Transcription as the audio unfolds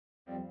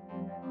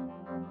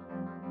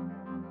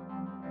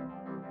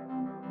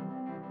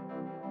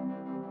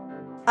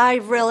I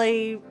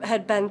really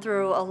had been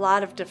through a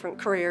lot of different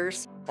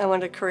careers. I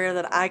wanted a career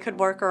that I could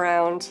work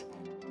around.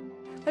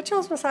 I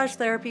chose massage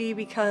therapy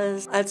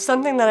because it's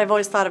something that I've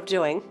always thought of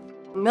doing.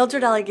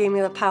 Mildred Elley gave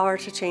me the power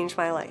to change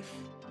my life.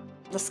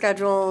 The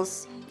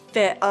schedules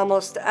fit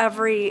almost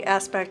every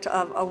aspect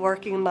of a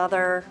working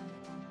mother.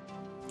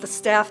 The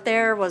staff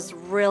there was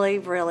really,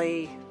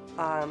 really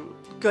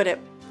good at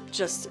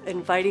just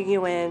inviting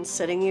you in,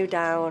 sitting you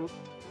down.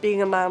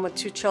 Being a mom with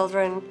 2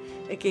 children,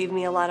 it gave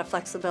me a lot of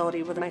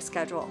flexibility with my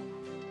schedule.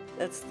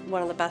 It's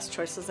one of the best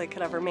choices I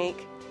could ever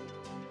make.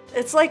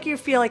 It's like you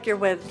feel like you're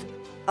with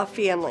a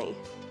family.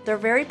 They're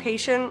very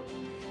patient,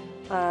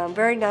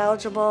 very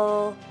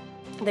knowledgeable.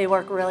 They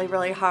work really,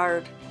 really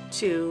hard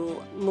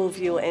to move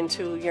you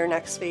into your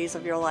next phase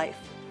of your life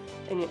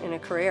in a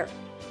career.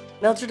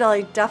 Mildred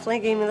Elley definitely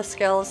gave me the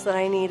skills that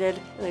I needed,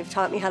 and they've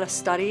taught me how to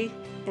study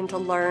and to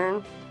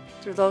learn.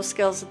 Through those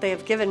skills that they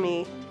have given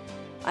me,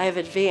 I have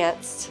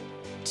advanced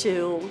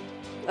to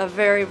a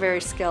very, very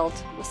skilled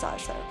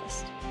massage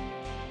therapist.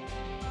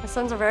 My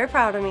sons are very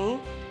proud of me.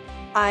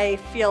 I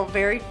feel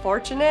very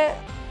fortunate.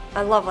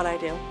 I love what I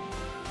do.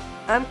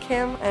 I'm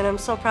Kim, and I'm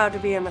so proud to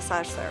be a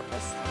massage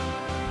therapist.